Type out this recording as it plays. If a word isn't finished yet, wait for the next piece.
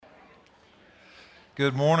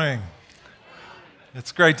Good morning.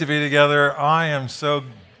 It's great to be together. I am so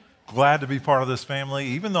glad to be part of this family.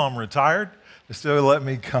 Even though I'm retired, they still let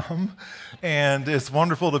me come. And it's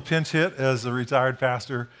wonderful to pinch hit as a retired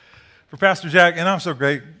pastor for Pastor Jack. And I'm so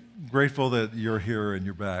grateful that you're here and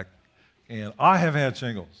you're back. And I have had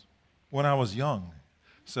shingles when I was young.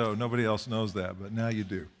 So nobody else knows that, but now you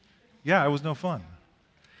do. Yeah, it was no fun.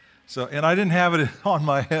 And I didn't have it on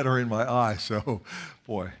my head or in my eye. So,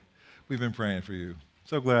 boy, we've been praying for you.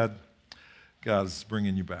 So glad God's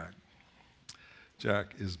bringing you back.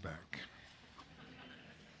 Jack is back.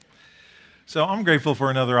 So I'm grateful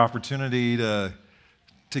for another opportunity to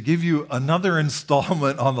give you another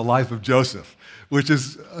installment on the life of Joseph,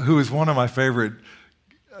 who is one of my favorite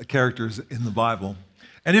characters in the Bible.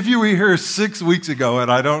 And if you were here 6 weeks ago,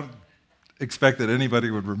 and I don't expect that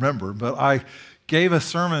anybody would remember, but I gave a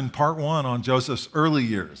sermon, part one, on Joseph's early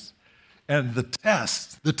years and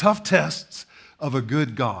the tough tests of a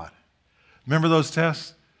good God. Remember those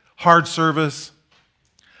tests? Hard service,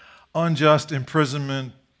 unjust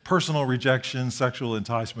imprisonment, personal rejection, sexual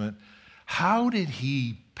enticement. How did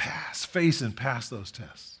he face and pass those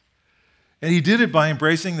tests? And he did it by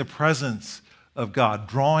embracing the presence of God,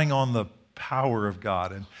 drawing on the power of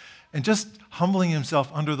God, and just humbling himself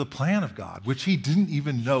under the plan of God, which he didn't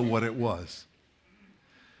even know what it was.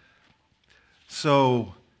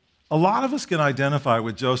 So a lot of us can identify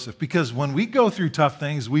with Joseph because when we go through tough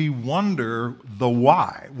things, we wonder the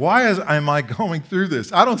why. Why am I going through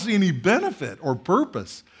this? I don't see any benefit or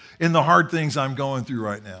purpose in the hard things I'm going through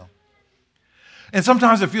right now. And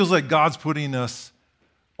sometimes it feels like God's putting us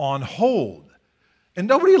on hold. And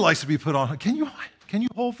nobody likes to be put on hold. Can you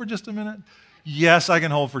hold for just a minute? Yes, I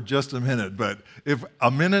can hold for just a minute, but if a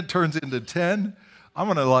minute turns into 10, I'm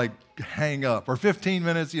going to hang up, or 15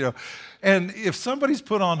 minutes, And if somebody's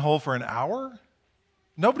put on hold for an hour,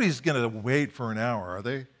 nobody's going to wait for an hour, are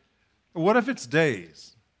they? Or what if it's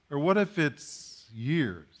days? Or what if it's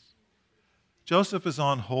years? Joseph is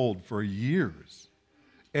on hold for years,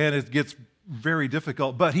 and it gets very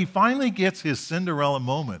difficult, but he finally gets his Cinderella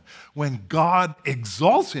moment when God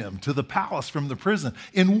exalts him to the palace from the prison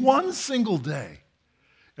in one single day.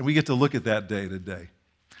 And we get to look at that day today.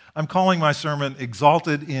 I'm calling my sermon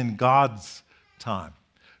Exalted in God's Time,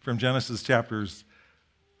 from Genesis chapters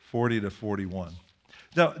 40 to 41.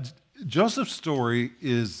 Now, Joseph's story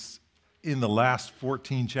is in the last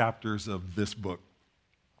 14 chapters of this book.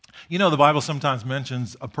 You know, the Bible sometimes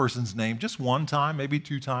mentions a person's name just one time, maybe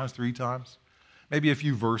 2 times, 3 times, maybe a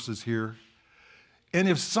few verses here. And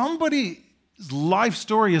if somebody's life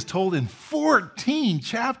story is told in 14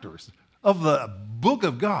 chapters of the book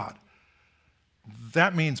of God,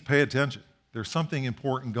 that means pay attention. There's something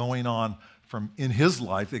important going on in his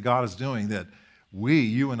life that God is doing that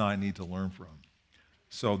you and I need to learn from.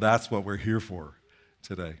 So that's what we're here for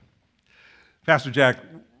today. Pastor Jack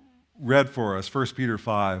read for us 1 Peter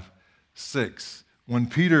 5:6, when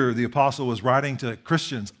Peter, the apostle, was writing to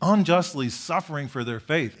Christians unjustly suffering for their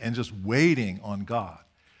faith and just waiting on God.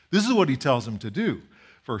 This is what he tells them to do.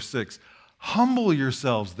 Verse 6, humble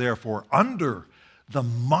yourselves, therefore, under the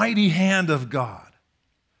mighty hand of God,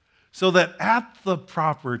 so that at the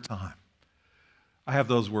proper time, I have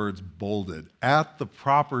those words bolded, at the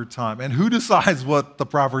proper time. And who decides what the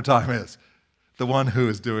proper time is? The one who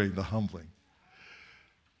is doing the humbling.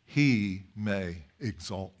 He may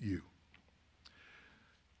exalt you.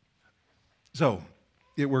 So,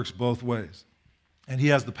 it works both ways. And he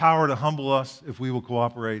has the power to humble us if we will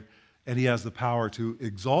cooperate, and he has the power to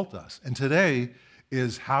exalt us. And today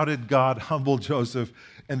is, how did God humble Joseph,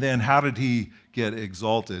 and then how did he get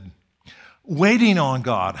exalted? Waiting on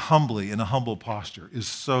God humbly in a humble posture is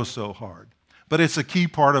so hard. But it's a key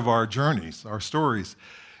part of our journeys, our stories.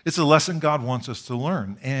 It's a lesson God wants us to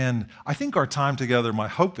learn. And I think our time together, my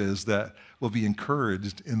hope is that we'll be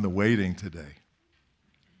encouraged in the waiting today.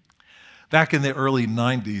 Back in the early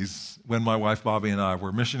 90s, when my wife Bobby and I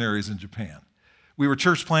were missionaries in Japan, we were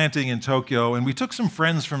church planting in Tokyo, and we took some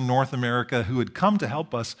friends from North America who had come to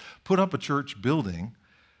help us put up a church building.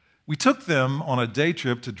 We took them on a day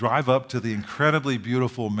trip to drive up to the incredibly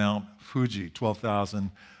beautiful Mount Fuji,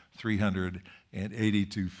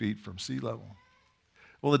 12,382 feet from sea level.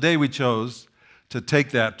 Well, the day we chose to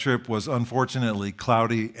take that trip was unfortunately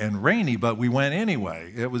cloudy and rainy, but we went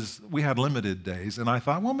anyway. We had limited days, and I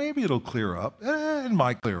thought, well, maybe it'll clear up. It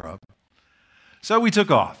might clear up. So we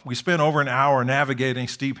took off. We spent over an hour navigating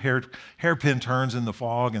steep hairpin turns in the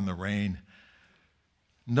fog and the rain.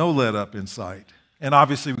 No let up in sight. And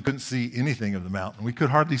obviously, we couldn't see anything of the mountain. We could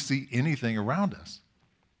hardly see anything around us.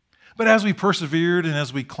 But as we persevered and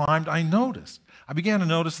as we climbed, I noticed I began to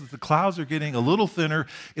notice that the clouds are getting a little thinner.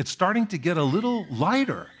 It's starting to get a little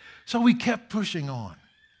lighter. So we kept pushing on.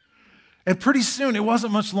 And pretty soon, it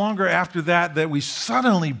wasn't much longer after that we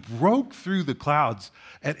suddenly broke through the clouds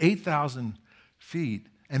at 8,000 feet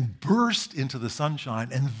and burst into the sunshine.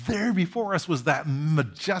 And there before us was that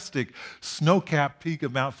majestic snow-capped peak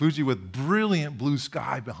of Mount Fuji with brilliant blue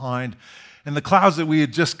sky behind. And the clouds that we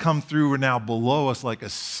had just come through were now below us like a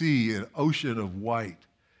sea, an ocean of white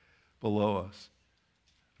below us.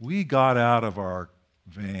 We got out of our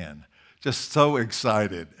van just so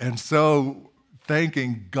excited and so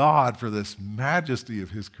thanking God for this majesty of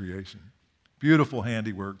his creation. Beautiful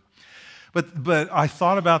handiwork. But I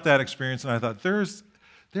thought about that experience and I thought, there is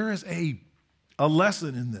a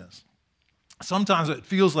lesson in this. Sometimes it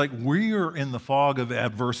feels like we are in the fog of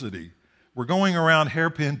adversity. We're going around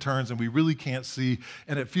hairpin turns and we really can't see,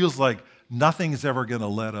 and it feels like nothing's ever going to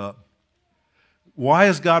let up. Why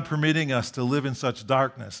is God permitting us to live in such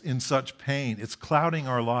darkness, in such pain? It's clouding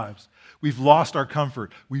our lives. We've lost our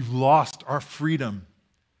comfort. We've lost our freedom.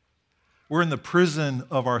 We're in the prison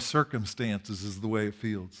of our circumstances, is the way it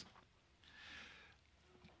feels.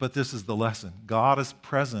 But this is the lesson. God is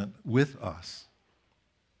present with us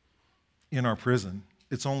in our prison.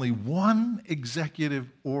 It's only one executive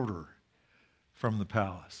order from the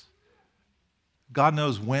palace. God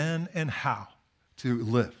knows when and how to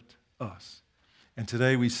lift us. And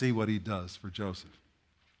today we see what he does for Joseph.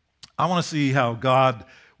 I want to see how God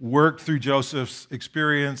worked through Joseph's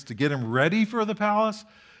experience to get him ready for the palace.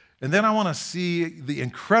 And then I want to see the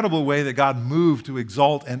incredible way that God moved to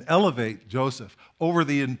exalt and elevate Joseph over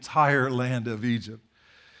the entire land of Egypt.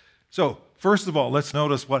 So, first of all, let's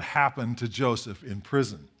notice what happened to Joseph in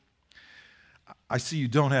prison. I see you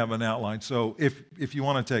don't have an outline, so if you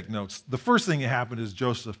want to take notes, the first thing that happened is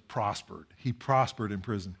Joseph prospered. He prospered in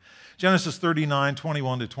prison. Genesis 39,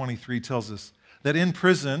 21 to 23 tells us that in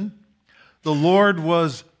prison, the Lord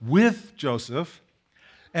was with Joseph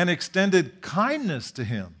and extended kindness to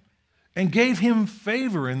him and gave him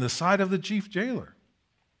favor in the sight of the chief jailer.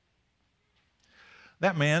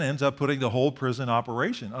 That man ends up putting the whole prison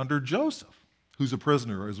operation under Joseph, who's a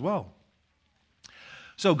prisoner as well.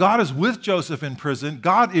 So God is with Joseph in prison.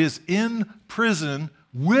 God is in prison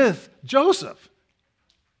with Joseph.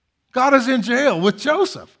 God is in jail with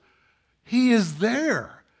Joseph. He is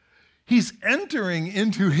there. He's entering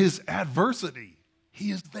into his adversity.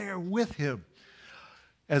 He is there with him,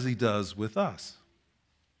 as he does with us.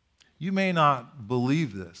 You may not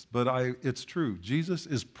believe this, but it's true. Jesus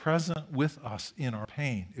is present with us in our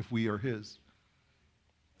pain if we are his.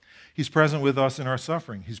 He's present with us in our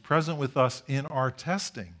suffering. He's present with us in our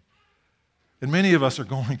testing. And many of us are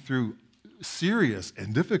going through serious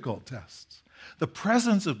and difficult tests. The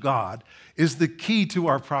presence of God is the key to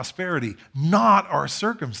our prosperity, not our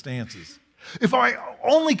circumstances. If I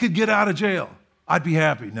only could get out of jail, I'd be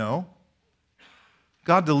happy. No.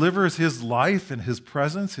 God delivers his life and his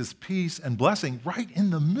presence, his peace and blessing right in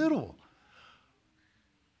the middle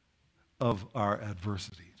of our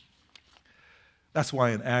adversity. That's why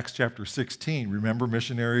in Acts chapter 16, remember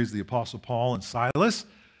missionaries, the Apostle Paul and Silas,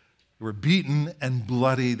 were beaten and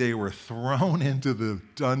bloody. They were thrown into the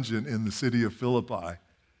dungeon in the city of Philippi.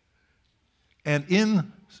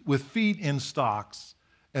 And with feet in stocks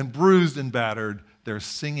and bruised and battered, they're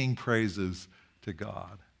singing praises to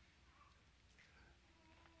God.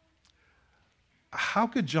 How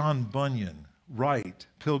could John Bunyan write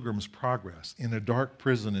Pilgrim's Progress in a dark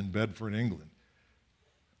prison in Bedford, England?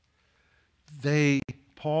 The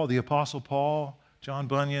Apostle Paul, John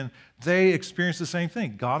Bunyan, they experienced the same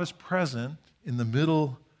thing. God is present in the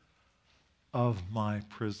middle of my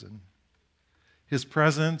prison. His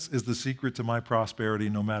presence is the secret to my prosperity,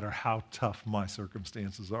 no matter how tough my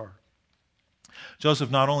circumstances are.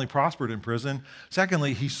 Joseph not only prospered in prison,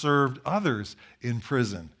 secondly, he served others in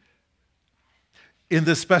prison. In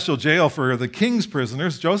this special jail for the king's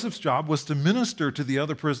prisoners, Joseph's job was to minister to the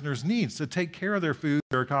other prisoners' needs, to take care of their food,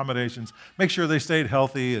 their accommodations, make sure they stayed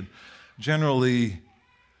healthy, and generally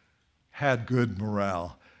had good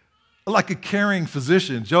morale. Like a caring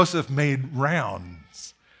physician, Joseph made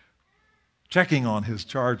rounds, checking on his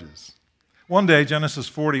charges. One day, Genesis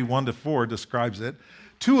 40:1-4 describes it.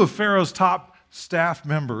 2 of Pharaoh's top staff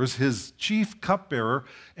members, his chief cupbearer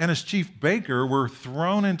and his chief baker, were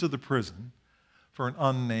thrown into the prison for an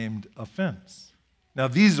unnamed offense. Now,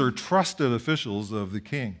 these are trusted officials of the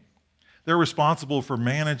king. They're responsible for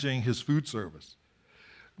managing his food service,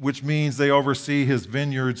 which means they oversee his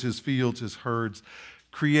vineyards, his fields, his herds,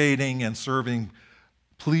 creating and serving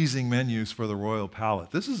pleasing menus for the royal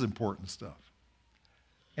palate. This is important stuff.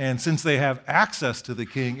 And since they have access to the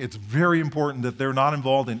king, it's very important that they're not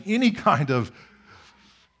involved in any kind of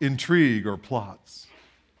intrigue or plots.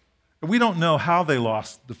 We don't know how they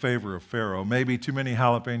lost the favor of Pharaoh. Maybe too many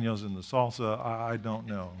jalapenos in the salsa. I don't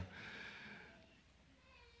know.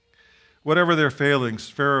 Whatever their failings,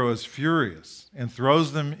 Pharaoh is furious and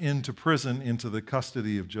throws them into prison, into the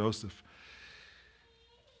custody of Joseph.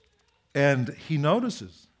 And he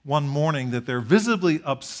notices one morning that they're visibly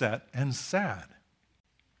upset and sad.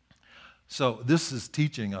 So this is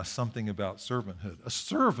teaching us something about servanthood. A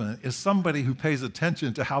servant is somebody who pays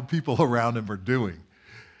attention to how people around him are doing.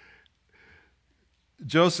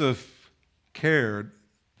 Joseph cared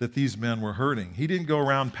that these men were hurting. He didn't go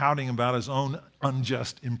around pouting about his own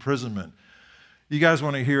unjust imprisonment. You guys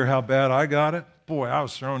want to hear how bad I got it? Boy, I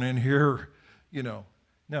was thrown in here,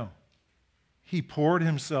 No. He poured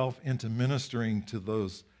himself into ministering to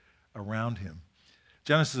those around him.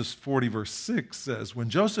 Genesis 40, verse 6 says, when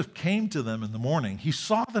Joseph came to them in the morning, he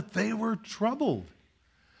saw that they were troubled.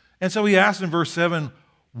 And so he asked in verse 7,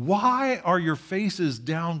 why are your faces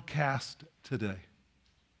downcast today?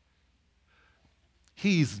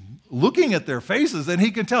 He's looking at their faces and he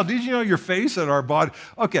can tell, did you know your face and our body?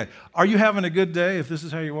 Okay, are you having a good day if this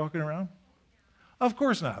is how you're walking around? Of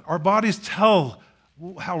course not. Our bodies tell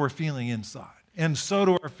how we're feeling inside. And so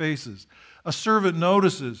do our faces. A servant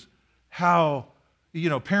notices how,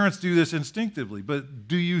 parents do this instinctively, but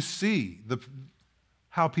do you see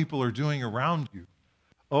how people are doing around you?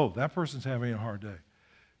 Oh, that person's having a hard day.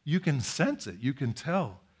 You can sense it. You can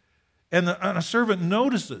tell. And a servant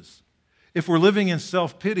notices. If we're living in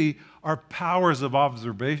self-pity, our powers of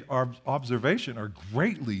observation are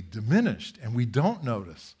greatly diminished, and we don't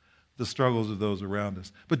notice the struggles of those around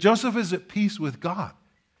us. But Joseph is at peace with God.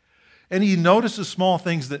 And he notices small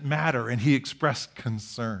things that matter, and he expressed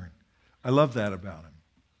concern. I love that about him.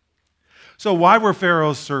 So why were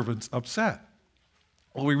Pharaoh's servants upset?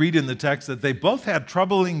 Well, we read in the text that they both had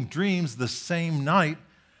troubling dreams the same night,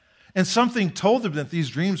 and something told them that these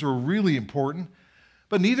dreams were really important,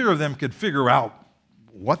 but neither of them could figure out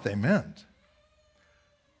what they meant.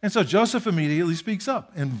 And so Joseph immediately speaks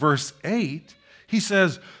up. In verse 8, he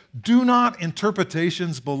says, do not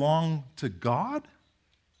interpretations belong to God?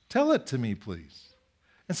 Tell it to me, please.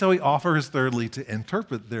 And so he offers, thirdly, to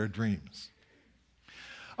interpret their dreams.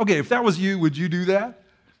 Okay, if that was you, would you do that?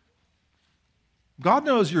 God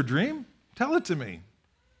knows your dream. Tell it to me.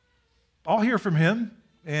 I'll hear from him,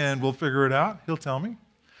 and we'll figure it out. He'll tell me.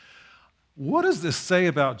 What does this say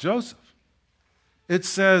about Joseph? It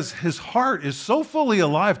says his heart is so fully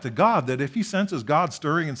alive to God that if he senses God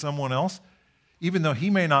stirring in someone else, even though he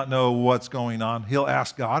may not know what's going on, he'll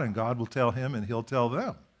ask God, and God will tell him, and he'll tell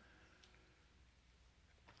them.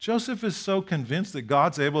 Joseph is so convinced that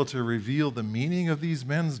God's able to reveal the meaning of these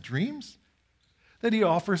men's dreams that he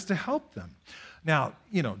offers to help them. Now,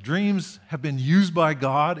 dreams have been used by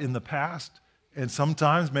God in the past, and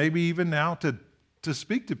sometimes, maybe even now, to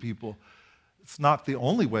speak to people. It's not the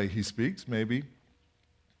only way he speaks, maybe.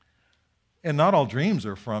 And not all dreams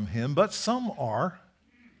are from him, but some are.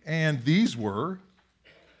 And these were.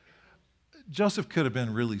 Joseph could have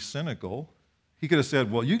been really cynical. He could have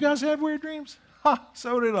said, well, you guys had weird dreams? Ha,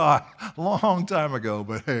 so did I, a long time ago,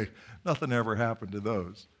 but hey, nothing ever happened to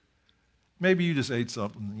those. Maybe you just ate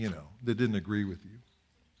something, that didn't agree with you.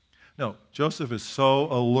 No, Joseph is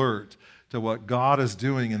so alert to what God is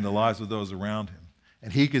doing in the lives of those around him.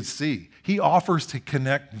 And he could see. He offers to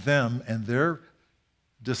connect them and their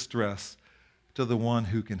distress to the one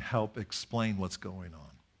who can help explain what's going on.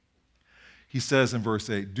 He says in verse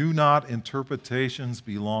 8, do not interpretations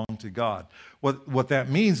belong to God. What that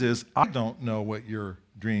means is, I don't know what your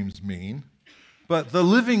dreams mean, but the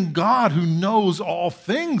living God who knows all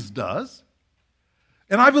things does.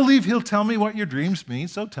 And I believe he'll tell me what your dreams mean,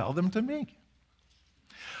 so tell them to me.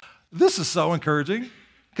 This is so encouraging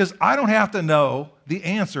because I don't have to know the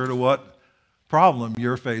answer to what problem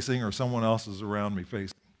you're facing or someone else is around me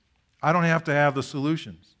facing. I don't have to have the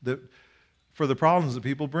solutions for the problems that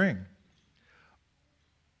people bring.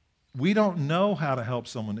 We don't know how to help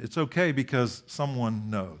someone. It's okay because someone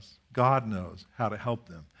knows. God knows how to help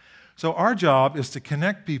them. So our job is to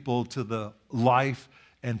connect people to the life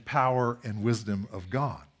and power and wisdom of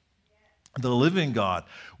God, the living God.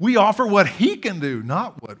 We offer what he can do,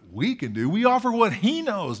 not what we can do. We offer what he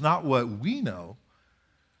knows, not what we know.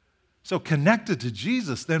 So connected to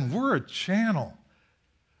Jesus, then we're a channel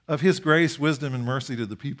of his grace, wisdom, and mercy to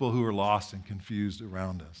the people who are lost and confused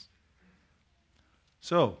around us.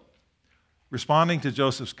 So, responding to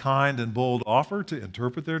Joseph's kind and bold offer to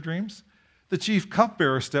interpret their dreams, the chief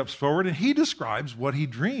cupbearer steps forward and he describes what he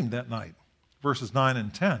dreamed that night. Verses 9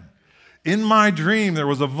 and 10. In my dream there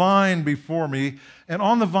was a vine before me, and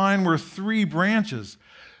on the vine were 3 branches.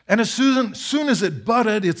 And as soon as it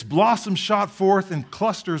budded, its blossoms shot forth and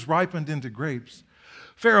clusters ripened into grapes.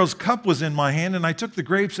 Pharaoh's cup was in my hand, and I took the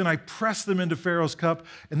grapes and I pressed them into Pharaoh's cup,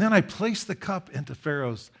 and then I placed the cup into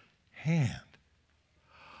Pharaoh's hand.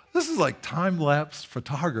 This is like time-lapse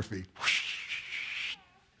photography.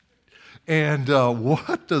 And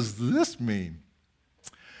what does this mean?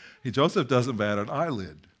 Joseph doesn't bat an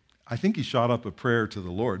eyelid. I think he shot up a prayer to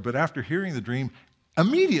the Lord, but after hearing the dream,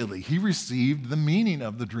 immediately he received the meaning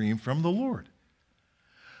of the dream from the Lord.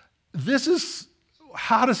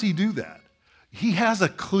 How does he do that? He has a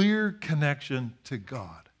clear connection to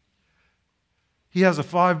God. He has a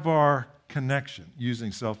 5-bar connection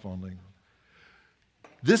using cell phone lingo.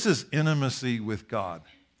 This is intimacy with God.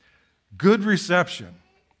 Good reception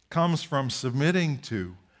comes from submitting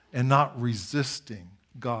to and not resisting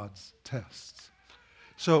God's tests.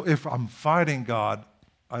 So if I'm fighting God,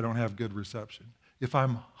 I don't have good reception. If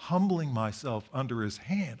I'm humbling myself under his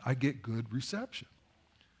hand, I get good reception.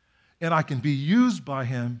 And I can be used by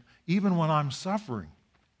him even when I'm suffering.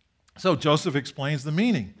 So Joseph explains the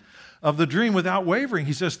meaning of the dream without wavering.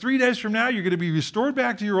 He says, 3 days from now, you're going to be restored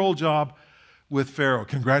back to your old job with Pharaoh.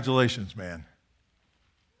 Congratulations, man.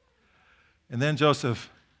 And then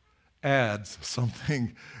Joseph adds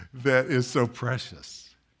something that is so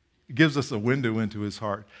precious. It gives us a window into his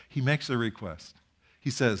heart. He makes a request. He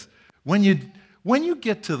says, when you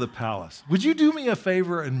get to the palace, would you do me a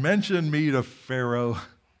favor and mention me to Pharaoh?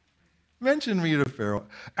 Mention me to Pharaoh.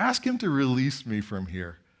 Ask him to release me from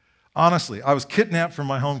here. Honestly, I was kidnapped from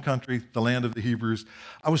my home country, the land of the Hebrews.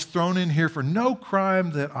 I was thrown in here for no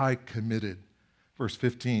crime that I committed. Verse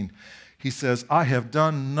 15, he says, I have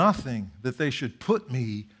done nothing that they should put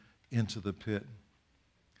me into the pit.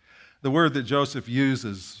 The word that Joseph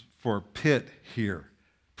uses for pit here,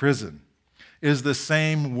 prison, is the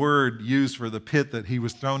same word used for the pit that he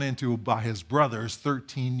was thrown into by his brothers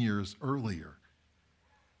 13 years earlier.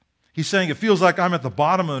 He's saying it feels like I'm at the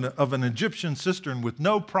bottom of an Egyptian cistern with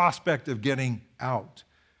no prospect of getting out.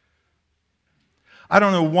 I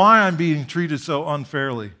don't know why I'm being treated so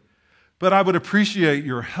unfairly, but I would appreciate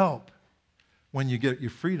your help when you get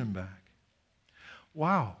your freedom back.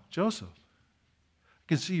 Wow, Joseph, I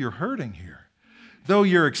can see you're hurting here. Though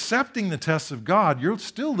you're accepting the tests of God, you're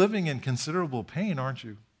still living in considerable pain, aren't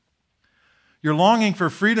you? You're longing for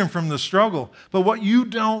freedom from the struggle, but what you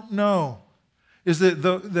don't know is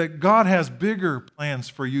that God has bigger plans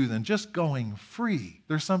for you than just going free.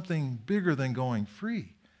 There's something bigger than going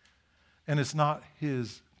free, and it's not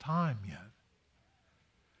his time yet.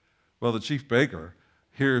 Well, the chief baker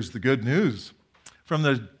hears the good news from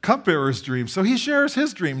the cupbearer's dream, so he shares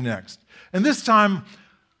his dream next. And this time,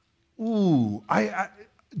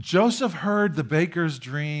 Joseph heard the baker's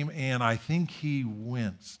dream, and I think he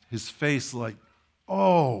winced. His face like,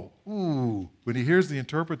 when he hears the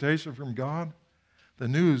interpretation from God, the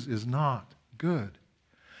news is not good.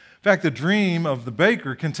 In fact, the dream of the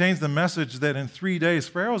baker contains the message that in 3 days,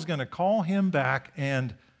 Pharaoh's going to call him back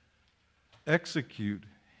and execute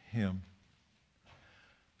him.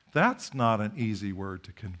 That's not an easy word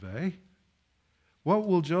to convey. What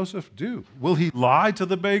will Joseph do? Will he lie to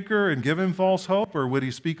the baker and give him false hope, or would he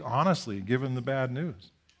speak honestly and give him the bad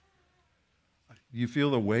news? Do you feel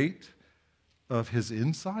the weight of his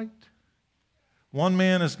insight? One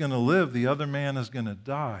man is going to live, the other man is going to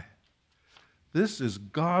die. This is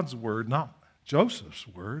God's word, not Joseph's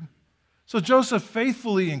word. So Joseph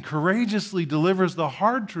faithfully and courageously delivers the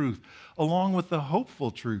hard truth along with the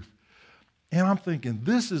hopeful truth. And I'm thinking,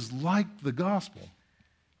 this is like the gospel,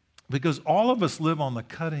 because all of us live on the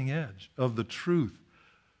cutting edge of the truth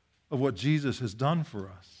of what Jesus has done for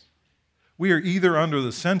us. We are either under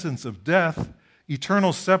the sentence of death,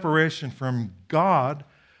 eternal separation from God,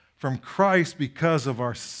 from Christ because of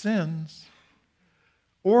our sins,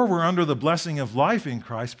 or we're under the blessing of life in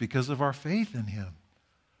Christ because of our faith in him.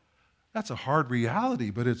 That's a hard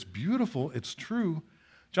reality, but it's beautiful, it's true.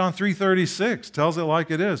 John 3:36 tells it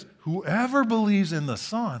like it is. Whoever believes in the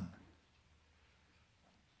Son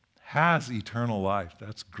has eternal life.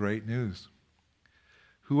 That's great news.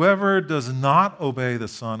 Whoever does not obey the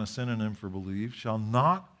Son, a synonym for believe, shall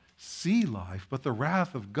not see life, but the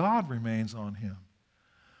wrath of God remains on him.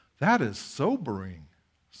 That is sobering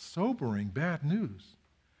bad news.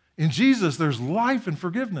 In Jesus, there's life and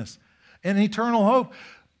forgiveness and eternal hope.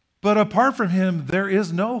 But apart from him, there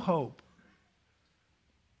is no hope.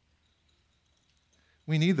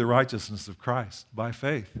 We need the righteousness of Christ by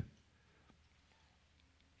faith,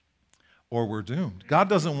 or we're doomed. God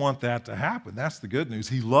doesn't want that to happen. That's the good news.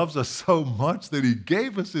 He loves us so much that he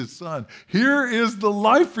gave us his Son. Here is the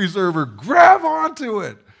life preserver. Grab onto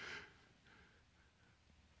it.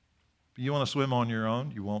 You want to swim on your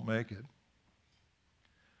own, you won't make it.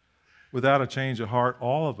 Without a change of heart,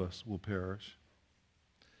 all of us will perish.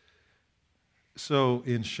 So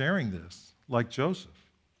in sharing this, like Joseph,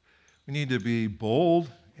 we need to be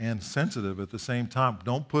bold and sensitive at the same time.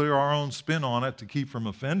 Don't put our own spin on it to keep from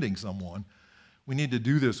offending someone. We need to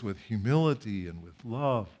do this with humility and with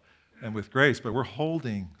love and with grace, but we're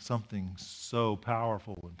holding something so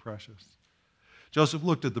powerful and precious. Joseph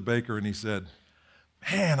looked at the baker and he said,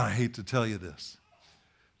 "Man, I hate to tell you this,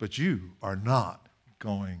 but you are not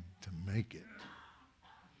going to make it."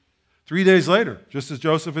 3 days later, just as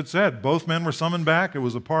Joseph had said, both men were summoned back. It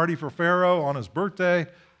was a party for Pharaoh on his birthday.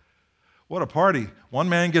 What a party. One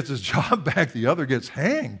man gets his job back, the other gets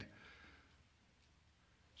hanged.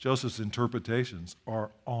 Joseph's interpretations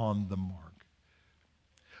are on the mark.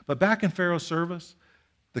 But back in Pharaoh's service,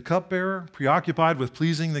 the cupbearer, preoccupied with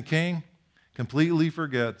pleasing the king, completely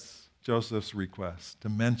forgets Joseph's request to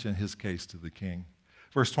mention his case to the king.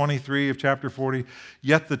 Verse 23 of chapter 40,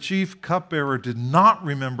 yet the chief cupbearer did not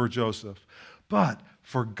remember Joseph, but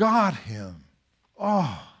forgot him.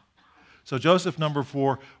 Oh. So Joseph, number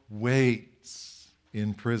 4, waits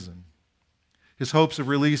in prison. His hopes of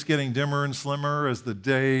release getting dimmer and slimmer as the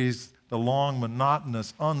days, the long,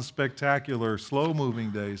 monotonous, unspectacular,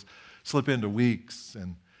 slow-moving days slip into weeks,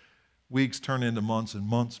 and weeks turn into months, and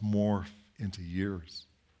months morph into years.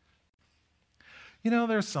 You know,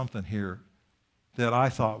 there's something here that I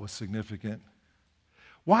thought was significant.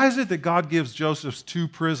 Why is it that God gives Joseph's 2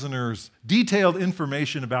 prisoners detailed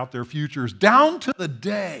information about their futures down to the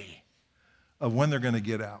day of when they're going to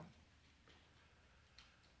get out?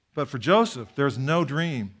 But for Joseph, there's no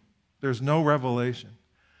dream. There's no revelation.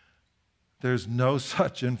 There's no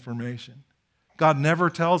such information. God never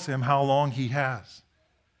tells him how long he has.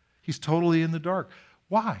 He's totally in the dark.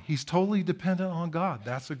 Why? He's totally dependent on God.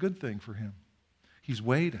 That's a good thing for him. He's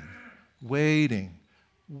waiting.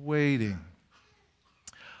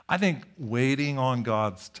 I think waiting on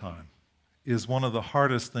God's time is one of the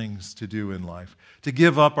hardest things to do in life. To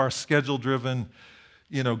give up our schedule-driven,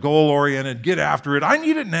 goal-oriented, get after it. I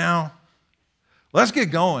need it now. Let's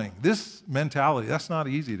get going. This mentality, that's not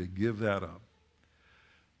easy to give that up.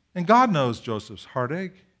 And God knows Joseph's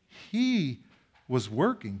heartache. He was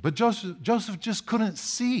working, but Joseph just couldn't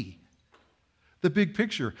see the big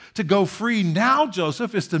picture. To go free now,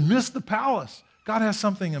 Joseph, is to miss the palace. God has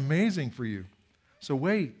something amazing for you. So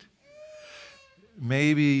wait.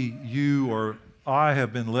 Maybe you or I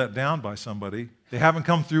have been let down by somebody. They haven't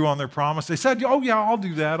come through on their promise. They said, oh yeah, I'll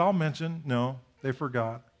do that. I'll mention. No, they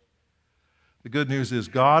forgot. The good news is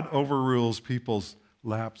God overrules people's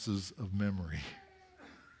lapses of memory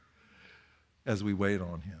as we wait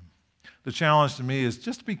on him. The challenge to me is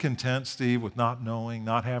just to be content, Steve, with not knowing,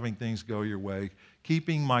 not having things go your way,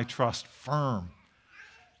 keeping my trust firm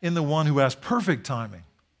in the one who has perfect timing.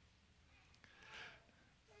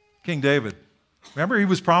 King David, remember he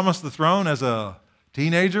was promised the throne as a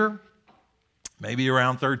teenager, maybe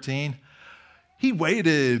around 13. He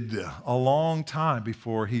waited a long time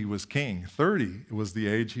before he was king. 30 was the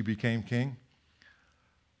age he became king.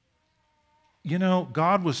 You know,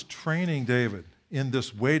 God was training David in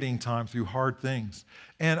this waiting time through hard things.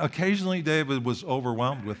 And occasionally David was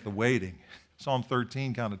overwhelmed with the waiting. Psalm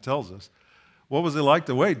 13 kind of tells us. What was it like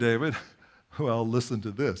to wait, David? Well, listen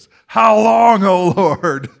to this. How long, O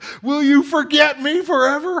Lord? Will you forget me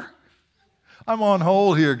forever? I'm on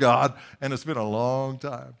hold here, God, and it's been a long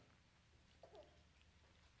time.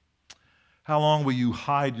 How long will you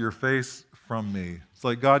hide your face from me? It's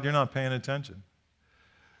like, God, you're not paying attention.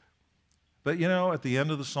 But at the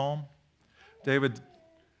end of the psalm, David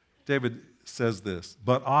says this,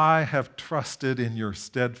 but I have trusted in your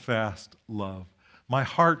steadfast love. My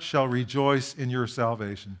heart shall rejoice in your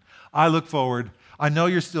salvation. I look forward. I know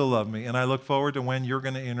you still love me, and I look forward to when you're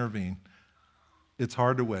going to intervene. It's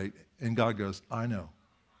hard to wait. And God goes, I know,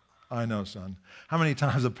 son. How many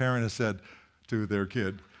times a parent has said to their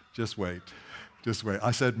kid, just wait.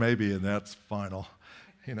 I said maybe, and that's final,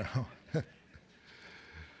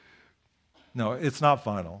 No, it's not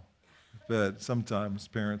final, but sometimes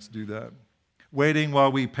parents do that. Waiting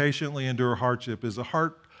while we patiently endure hardship is a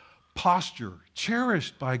heart posture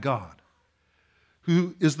cherished by God,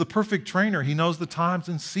 who is the perfect trainer. He knows the times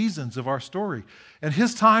and seasons of our story. And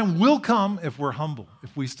his time will come if we're humble,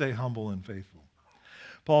 if we stay humble and faithful.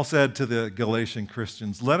 Paul said to the Galatian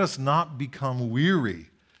Christians, let us not become weary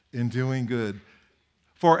in doing good,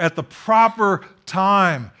 for at the proper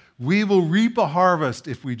time we will reap a harvest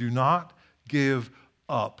if we do not give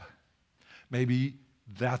up. Maybe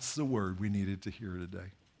that's the word we needed to hear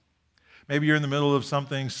today. Maybe you're in the middle of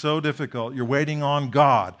something so difficult. You're waiting on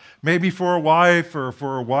God. Maybe for a wife, or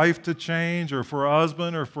for a wife to change, or for a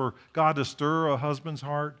husband, or for God to stir a husband's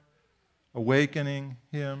heart, awakening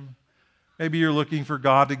him. Maybe you're looking for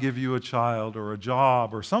God to give you a child or a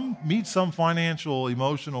job or meet some financial,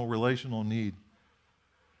 emotional, relational need.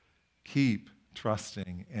 Keep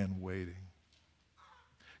trusting and waiting.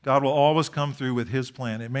 God will always come through with his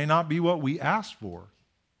plan. It may not be what we asked for,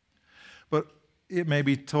 but it may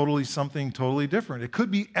be something totally different. It could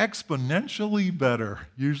be exponentially better.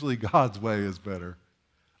 Usually God's way is better.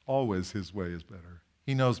 Always his way is better.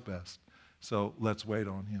 He knows best. So let's wait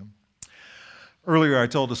on him. Earlier I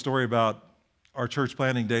told a story about our church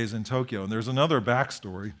planting days in Tokyo, and there's another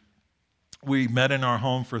backstory. We met in our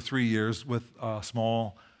home for 3 years with a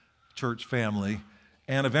small church family,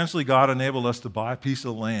 and eventually God enabled us to buy a piece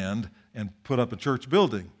of land and put up a church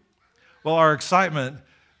building. Well, our excitement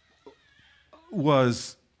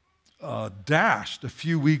was dashed a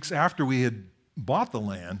few weeks after we had bought the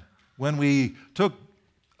land when we took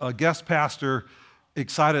a guest pastor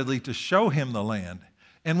excitedly to show him the land.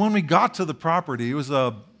 And when we got to the property, it was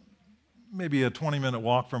maybe a 20-minute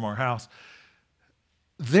walk from our house.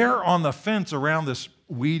 There on the fence around this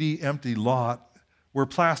weedy, empty lot were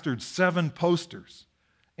plastered 7 posters.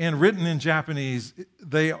 And written in Japanese,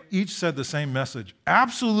 they each said the same message: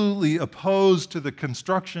 absolutely opposed to the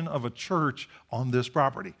construction of a church on this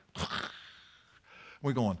property.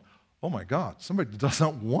 We're going, oh my God, somebody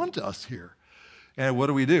doesn't want us here. And what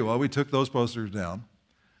do? Well, we took those posters down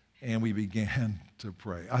and we began to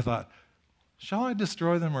pray. I thought, shall I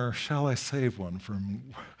destroy them or shall I save one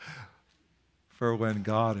for when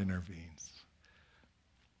God intervenes?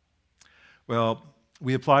 Well,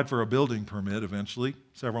 we applied for a building permit eventually,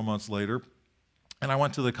 several months later, and I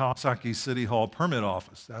went to the Kawasaki City Hall permit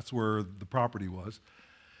office. That's where the property was.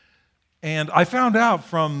 And I found out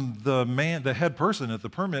from the head person at the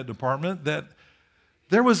permit department, that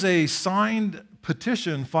there was a signed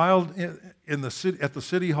petition filed at the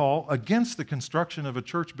City Hall against the construction of a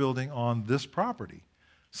church building on this property,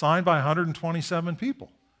 signed by 127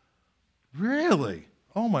 people. Really?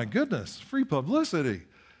 Oh my goodness, free publicity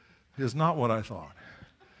is not what I thought.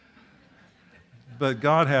 But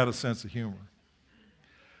God had a sense of humor.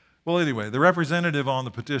 Well, anyway, the representative on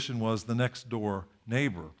the petition was the next door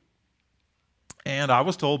neighbor. And I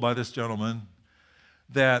was told by this gentleman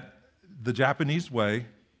that the Japanese way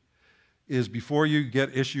is, before you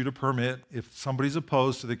get issued a permit, if somebody's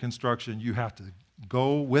opposed to the construction, you have to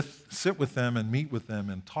sit with them and meet with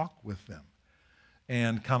them and talk with them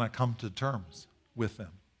and kind of come to terms with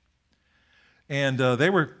them. And they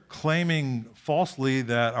were claiming falsely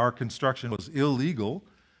that our construction was illegal,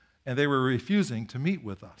 and they were refusing to meet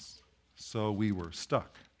with us. So we were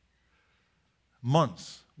stuck.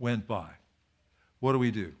 Months went by. What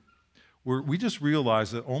do? We just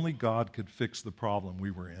realized that only God could fix the problem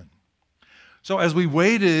we were in. So as we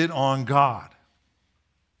waited on God,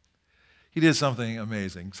 he did something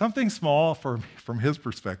amazing, something small from his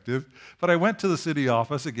perspective, but I went to the city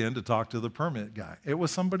office again to talk to the permit guy. It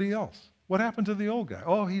was somebody else. What happened to the old guy?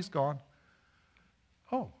 Oh, he's gone.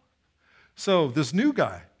 Oh. So this new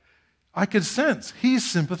guy, I could sense he's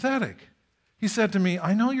sympathetic. He said to me,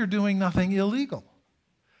 I know you're doing nothing illegal,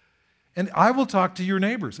 and I will talk to your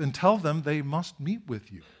neighbors and tell them they must meet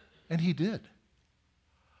with you. And he did.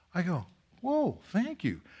 I go, whoa, thank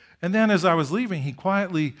you. And then as I was leaving, he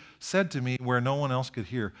quietly said to me, where no one else could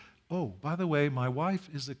hear, oh, by the way, my wife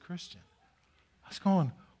is a Christian. I was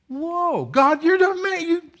going, whoa, God, you're the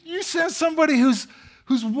man. You sent somebody whose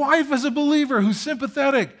wife is a believer, who's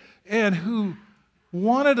sympathetic, and who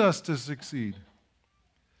wanted us to succeed.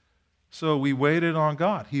 So we waited on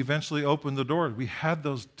God. He eventually opened the door. We had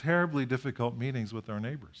those terribly difficult meetings with our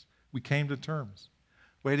neighbors. We came to terms.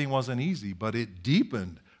 Waiting wasn't easy, but it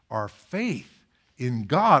deepened our faith in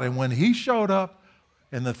God. And when he showed up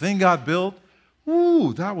and the thing got built,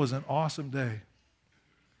 that was an awesome day.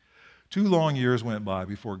 2 long years went by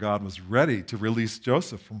before God was ready to release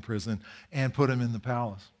Joseph from prison and put him in the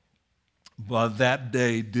palace. But that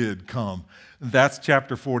day did come. That's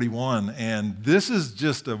chapter 41, and this is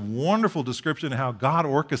just a wonderful description of how God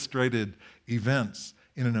orchestrated events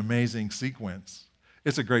in an amazing sequence.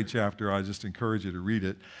 It's a great chapter. I just encourage you to read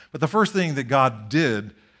it. But the first thing that God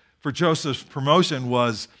did for Joseph's promotion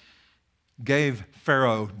was gave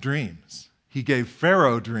Pharaoh dreams. He gave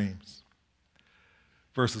Pharaoh dreams.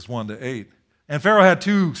 Verses 1 to 8. And Pharaoh had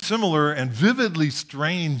 2 similar and vividly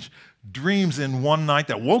strange dreams in one night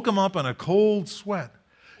that woke him up in a cold sweat.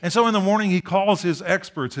 And so in the morning he calls his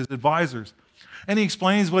experts, his advisors, and he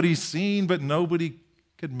explains what he's seen, but nobody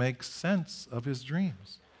could make sense of his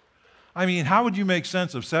dreams. I mean, how would you make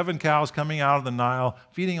sense of 7 cows coming out of the Nile,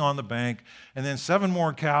 feeding on the bank, and then 7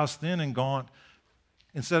 more cows, thin and gaunt,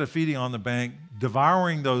 instead of feeding on the bank,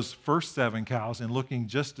 devouring those first 7 cows and looking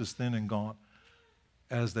just as thin and gaunt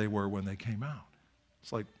as they were when they came out?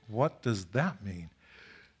 It's like, what does that mean?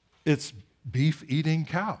 It's beef-eating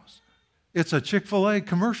cows. It's a Chick-fil-A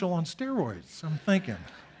commercial on steroids, I'm thinking.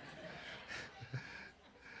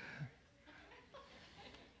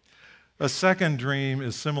 A second dream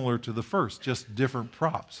is similar to the first, just different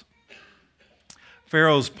props.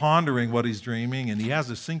 Pharaoh's pondering what he's dreaming, and he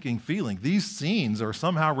has a sinking feeling. These scenes are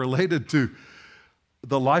somehow related to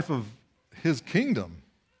the life of his kingdom.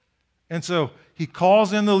 And so he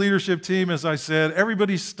calls in the leadership team, as I said.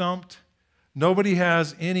 Everybody's stumped. Nobody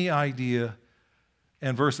has any idea.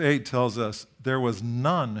 And verse 8 tells us, there was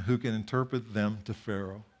none who can interpret them to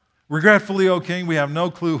Pharaoh. Regretfully, O king, we have no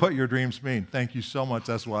clue what your dreams mean. Thank you so much.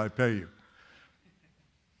 That's why I pay you.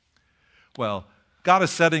 Well, God is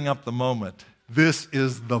setting up the moment. This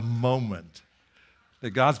is the moment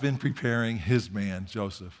that God's been preparing his man,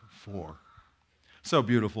 Joseph, for. So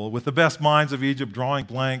beautiful. With the best minds of Egypt drawing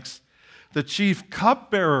blanks, the chief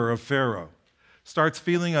cupbearer of Pharaoh starts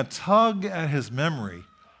feeling a tug at his memory.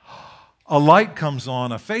 A light comes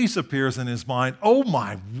on, a face appears in his mind. Oh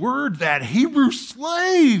my word, that Hebrew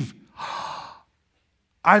slave!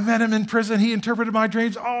 I met him in prison. He interpreted my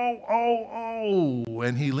dreams. Oh.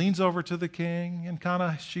 And he leans over to the king and kind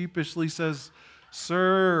of sheepishly says,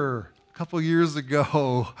 sir, a couple years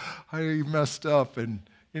ago, I messed up. And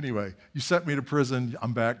anyway, you sent me to prison.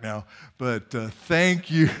 I'm back now. But thank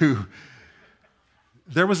you.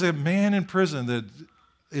 There was a man in prison that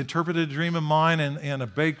interpreted a dream of mine and a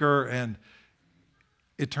baker, and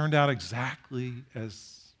it turned out exactly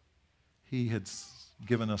as he had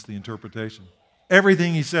given us the interpretation.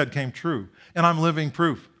 Everything he said came true, and I'm living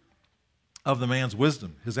proof of the man's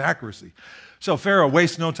wisdom, his accuracy. So Pharaoh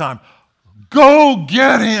wastes no time. Go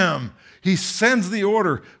get him! He sends the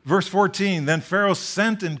order. Verse 14, then Pharaoh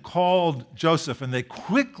sent and called Joseph, and they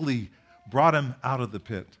quickly brought him out of the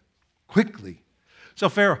pit. Quickly. So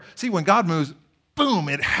Pharaoh, see, when God moves, boom,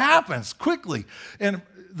 it happens quickly. And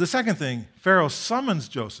the second thing, Pharaoh summons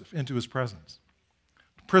Joseph into his presence.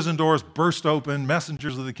 Prison doors burst open.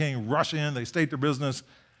 Messengers of the king rush in. They state their business.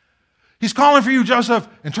 He's calling for you, Joseph.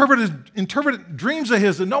 Interpret dreams of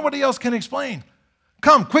his that nobody else can explain.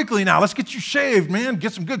 Come quickly now. Let's get you shaved, man.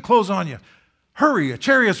 Get some good clothes on you. Hurry, a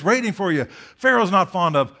chariot's waiting for you. Pharaoh's not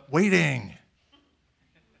fond of waiting.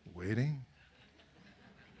 Waiting?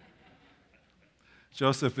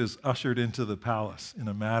 Joseph is ushered into the palace in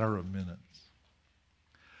a matter of minutes.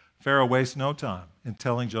 Pharaoh wastes no time in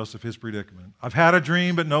telling Joseph his predicament. I've had a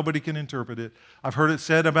dream, but nobody can interpret it. I've heard it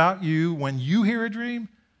said about you, when you hear a dream,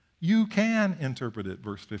 you can interpret it,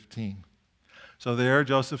 verse 15. So there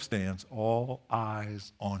Joseph stands, all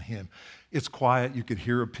eyes on him. It's quiet. You could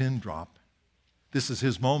hear a pin drop. This is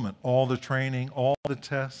his moment. All the training, all the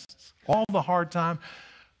tests, all the hard time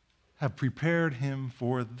have prepared him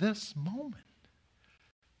for this moment.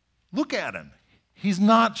 Look at him. He's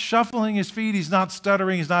not shuffling his feet. He's not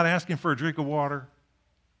stuttering. He's not asking for a drink of water.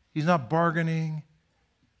 He's not bargaining.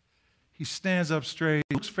 He stands up straight,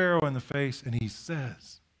 looks Pharaoh in the face, and he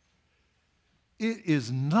says, it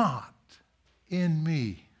is not in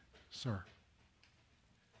me, sir.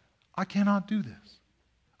 I cannot do this.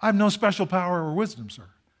 I have no special power or wisdom, sir.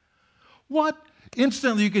 What?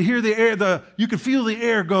 Instantly, you could hear the air, you could feel the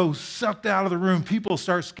air go sucked out of the room. People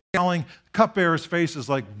start scowling. Cupbearer's face is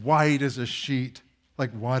like white as a sheet.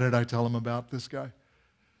 Like, why did I tell him about this guy?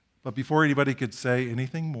 But before anybody could say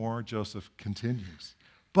anything more, Joseph continues.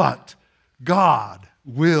 But God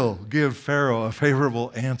will give Pharaoh a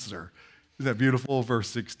favorable answer. Isn't that beautiful? Verse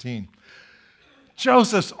 16.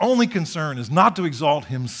 Joseph's only concern is not to exalt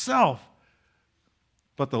himself,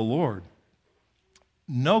 but the Lord.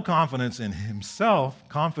 No confidence in himself,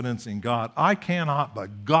 confidence in God. I cannot,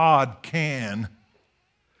 but God can.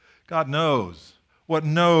 God knows what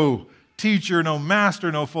no teacher, no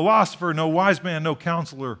master, no philosopher, no wise man, no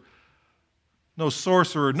counselor, no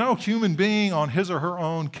sorcerer, no human being on his or her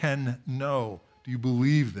own can know. Do you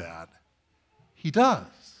believe that? He does.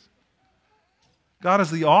 God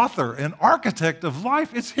is the author and architect of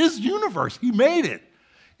life. It's his universe. He made it.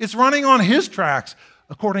 It's running on his tracks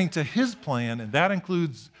according to his plan, and that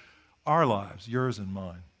includes our lives, yours and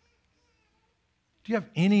mine. Do you have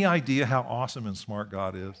any idea how awesome and smart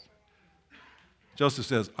God is? Joseph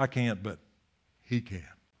says, I can't, but he can.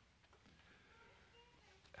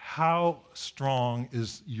 How strong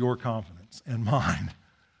is your confidence and mine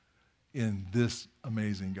in this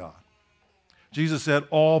amazing God? Jesus said,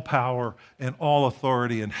 all power and all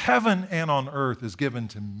authority in heaven and on earth is given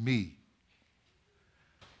to me.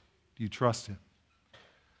 Do you trust him?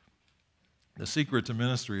 The secret to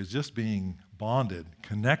ministry is just being bonded,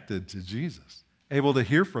 connected to Jesus, able to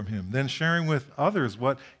hear from him, then sharing with others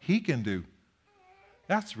what he can do.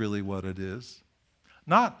 That's really what it is.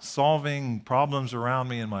 Not solving problems around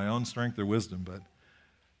me in my own strength or wisdom, but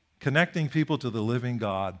connecting people to the living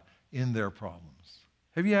God in their problems.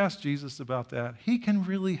 Have you asked Jesus about that? He can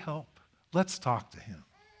really help. Let's talk to him.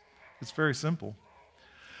 It's very simple.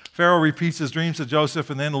 Pharaoh repeats his dreams to Joseph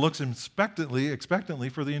and then looks expectantly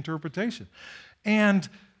for the interpretation. And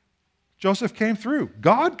Joseph came through.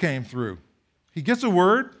 God came through. He gets a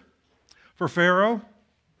word for Pharaoh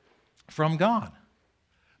from God.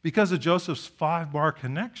 Because of Joseph's 5-bar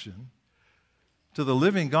connection to the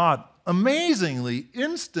living God, amazingly,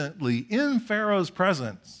 instantly, in Pharaoh's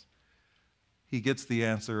presence, he gets the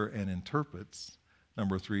answer and interprets,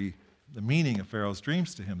 number 3, the meaning of Pharaoh's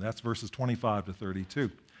dreams to him. That's verses 25 to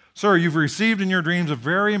 32. Sir, you've received in your dreams a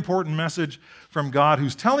very important message from God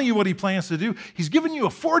who's telling you what he plans to do. He's given you a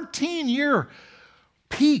 14-year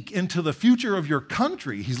peek into the future of your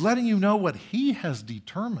country. He's letting you know what he has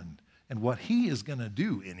determined and what he is going to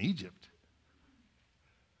do in Egypt.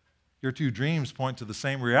 Your 2 dreams point to the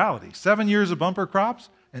same reality. 7 years of bumper crops,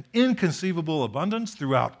 an inconceivable abundance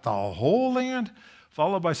throughout the whole land,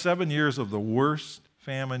 followed by 7 years of the worst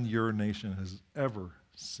famine your nation has ever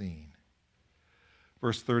seen.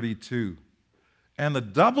 Verse 32, and the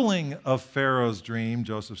doubling of Pharaoh's dream,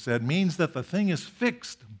 Joseph said, means that the thing is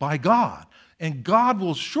fixed by God, and God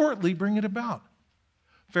will shortly bring it about.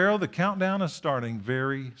 Pharaoh, the countdown is starting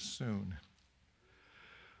very soon.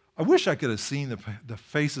 I wish I could have seen the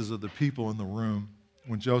faces of the people in the room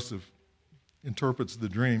when Joseph interprets the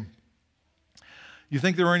dream. You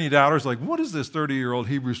think there were any doubters like, what does this 30-year-old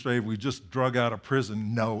Hebrew slave we just drug out of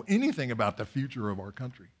prison know anything about the future of our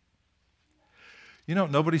country? You know,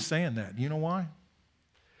 nobody's saying that. You know why?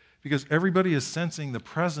 Because everybody is sensing the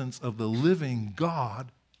presence of the living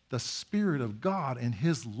God, the Spirit of God in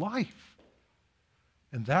his life.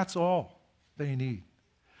 And that's all they need.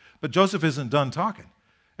 But Joseph isn't done talking.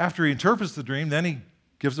 After he interprets the dream, then he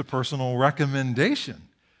gives a personal recommendation,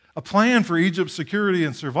 a plan for Egypt's security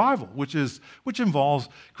and survival, which involves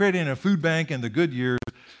creating a food bank in the good years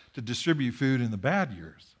to distribute food in the bad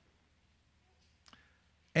years,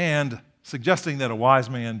 and suggesting that a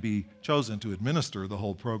wise man be chosen to administer the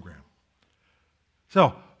whole program.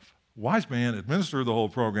 So, wise man, administer the whole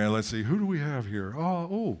program. Let's see, who do we have here?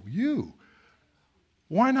 Oh, you.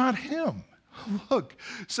 Why not him? Look.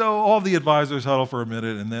 So all the advisors huddle for a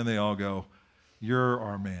minute, and then they all go, you're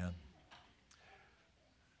our man.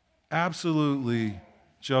 Absolutely,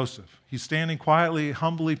 Joseph. He's standing quietly,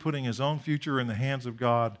 humbly putting his own future in the hands of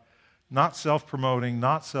God, not self-promoting,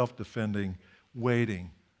 not self-defending,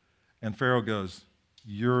 waiting. And Pharaoh goes,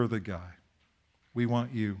 you're the guy. We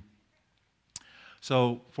want you.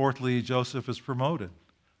 So, fourthly, Joseph is promoted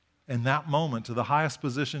in that moment to the highest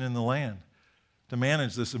position in the land to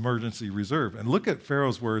manage this emergency reserve. And look at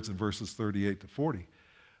Pharaoh's words in verses 38 to 40.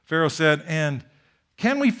 Pharaoh said, and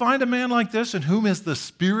can we find a man like this in whom is the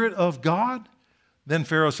Spirit of God? Then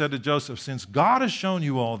Pharaoh said to Joseph, since God has shown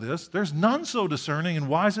you all this, there's none so discerning and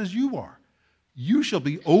wise as you are. You shall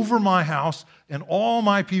be over my house, and all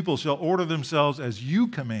my people shall order themselves as you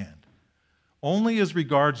command. Only as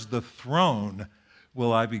regards the throne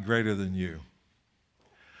will I be greater than you.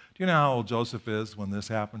 Do you know how old Joseph is when this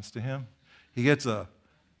happens to him? He gets a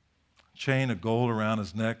chain of gold around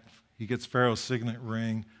his neck. He gets Pharaoh's signet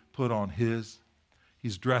ring put on his.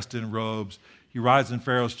 He's dressed in robes. He rides in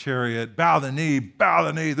Pharaoh's chariot. Bow the knee, bow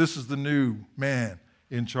the knee. This is the new man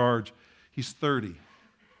in charge. He's 30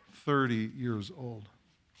 years old.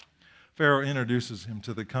 Pharaoh introduces him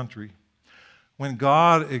to the country. When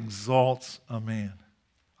God exalts a man,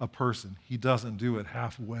 a person, he doesn't do it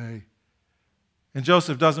halfway. And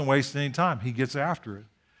Joseph doesn't waste any time. He gets after it.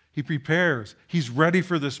 He prepares. He's ready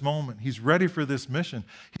for this moment. He's ready for this mission.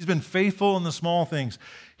 He's been faithful in the small things.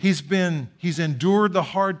 He's endured the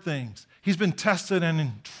hard things. He's been tested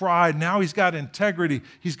and tried. Now he's got integrity.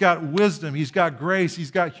 He's got wisdom. He's got grace.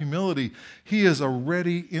 He's got humility. He is a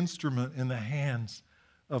ready instrument in the hands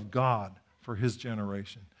of God for his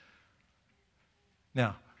generation.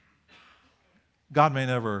 Now, God may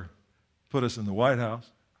never put us in the White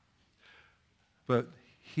House, but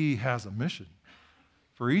he has a mission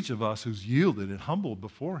for each of us who's yielded and humbled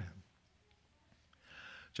before him.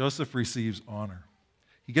 Joseph receives honor.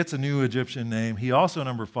 He gets a new Egyptian name. He also,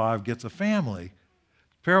 number 5, gets a family.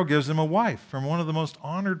 Pharaoh gives him a wife from one of the most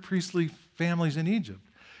honored priestly families in Egypt,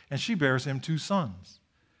 and she bears him 2 sons.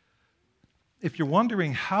 If you're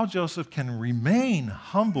wondering how Joseph can remain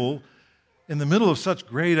humble in the middle of such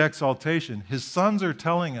great exaltation, his sons are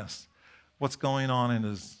telling us what's going on in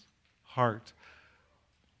his heart.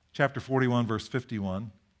 Chapter 41, verse 51,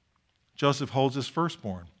 Joseph holds his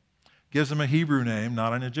firstborn, gives him a Hebrew name,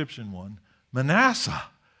 not an Egyptian one, Manasseh.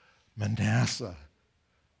 Manasseh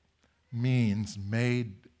means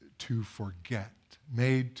made to forget,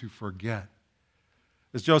 made to forget.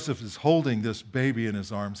 As Joseph is holding this baby in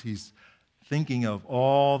his arms, he's thinking of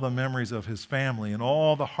all the memories of his family and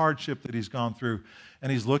all the hardship that he's gone through.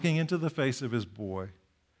 And he's looking into the face of his boy,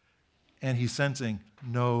 and he's sensing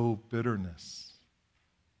no bitterness.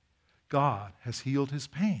 God has healed his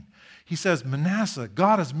pain. He says, Manasseh,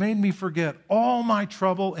 God has made me forget all my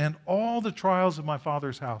trouble and all the trials of my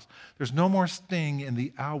father's house. There's no more sting in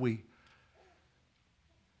the owie.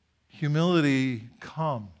 Humility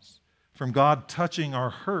comes from God touching our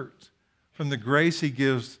hurt, from the grace he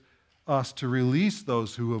gives us to release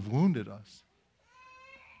those who have wounded us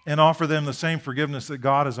and offer them the same forgiveness that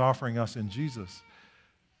God is offering us in Jesus.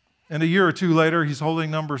 And a year or two later, he's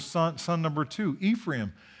holding son number 2,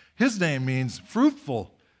 Ephraim. His name means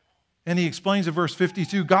fruitful. And he explains in verse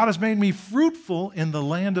 52, God has made me fruitful in the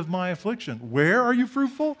land of my affliction. Where are you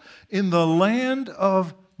fruitful? In the land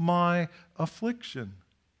of my affliction.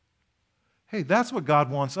 Hey, that's what God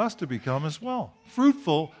wants us to become as well.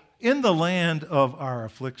 Fruitful in the land of our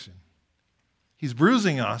affliction. He's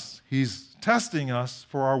bruising us. He's testing us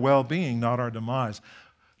for our well-being, not our demise,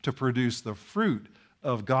 to produce the fruit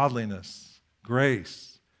of godliness,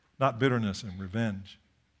 grace, not bitterness and revenge.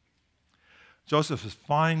 Joseph is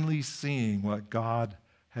finally seeing what God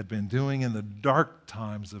had been doing in the dark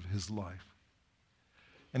times of his life.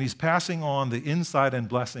 And he's passing on the insight and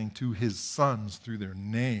blessing to his sons through their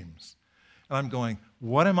names. And I'm going,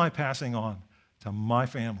 what am I passing on to my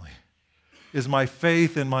family? Is my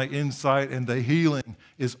faith and my insight and the healing,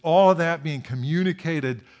 is all of that being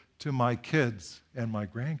communicated to my kids and my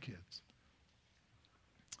grandkids?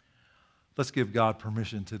 Let's give God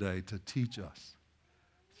permission today to teach us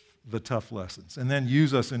the tough lessons and then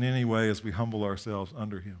use us in any way as we humble ourselves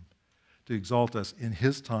under him to exalt us in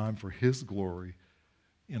his time for his glory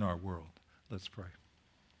in our world. Let's pray.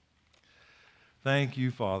 Thank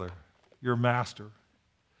you, Father. You're master.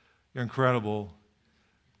 You're incredible.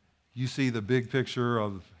 You see the big picture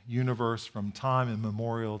of universe from time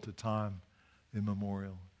immemorial to time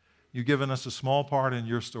immemorial. You've given us a small part in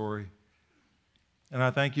your story. And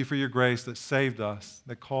I thank you for your grace that saved us,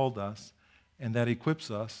 that called us, and that equips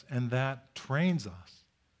us, and that trains us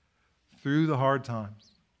through the hard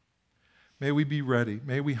times. May we be ready.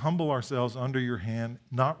 May we humble ourselves under your hand,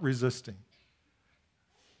 not resisting,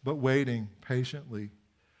 but waiting patiently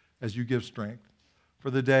as you give strength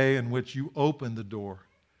for the day in which you open the door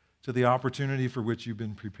to the opportunity for which you've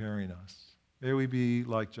been preparing us. May we be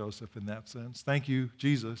like Joseph in that sense. Thank you,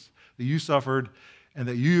 Jesus, that you suffered and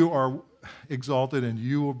that you are exalted and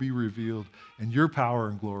you will be revealed in your power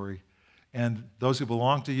and glory. And those who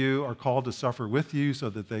belong to you are called to suffer with you so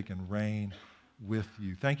that they can reign with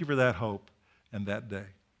you. Thank you for that hope and that day.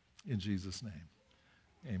 In Jesus' name,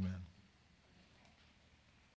 amen.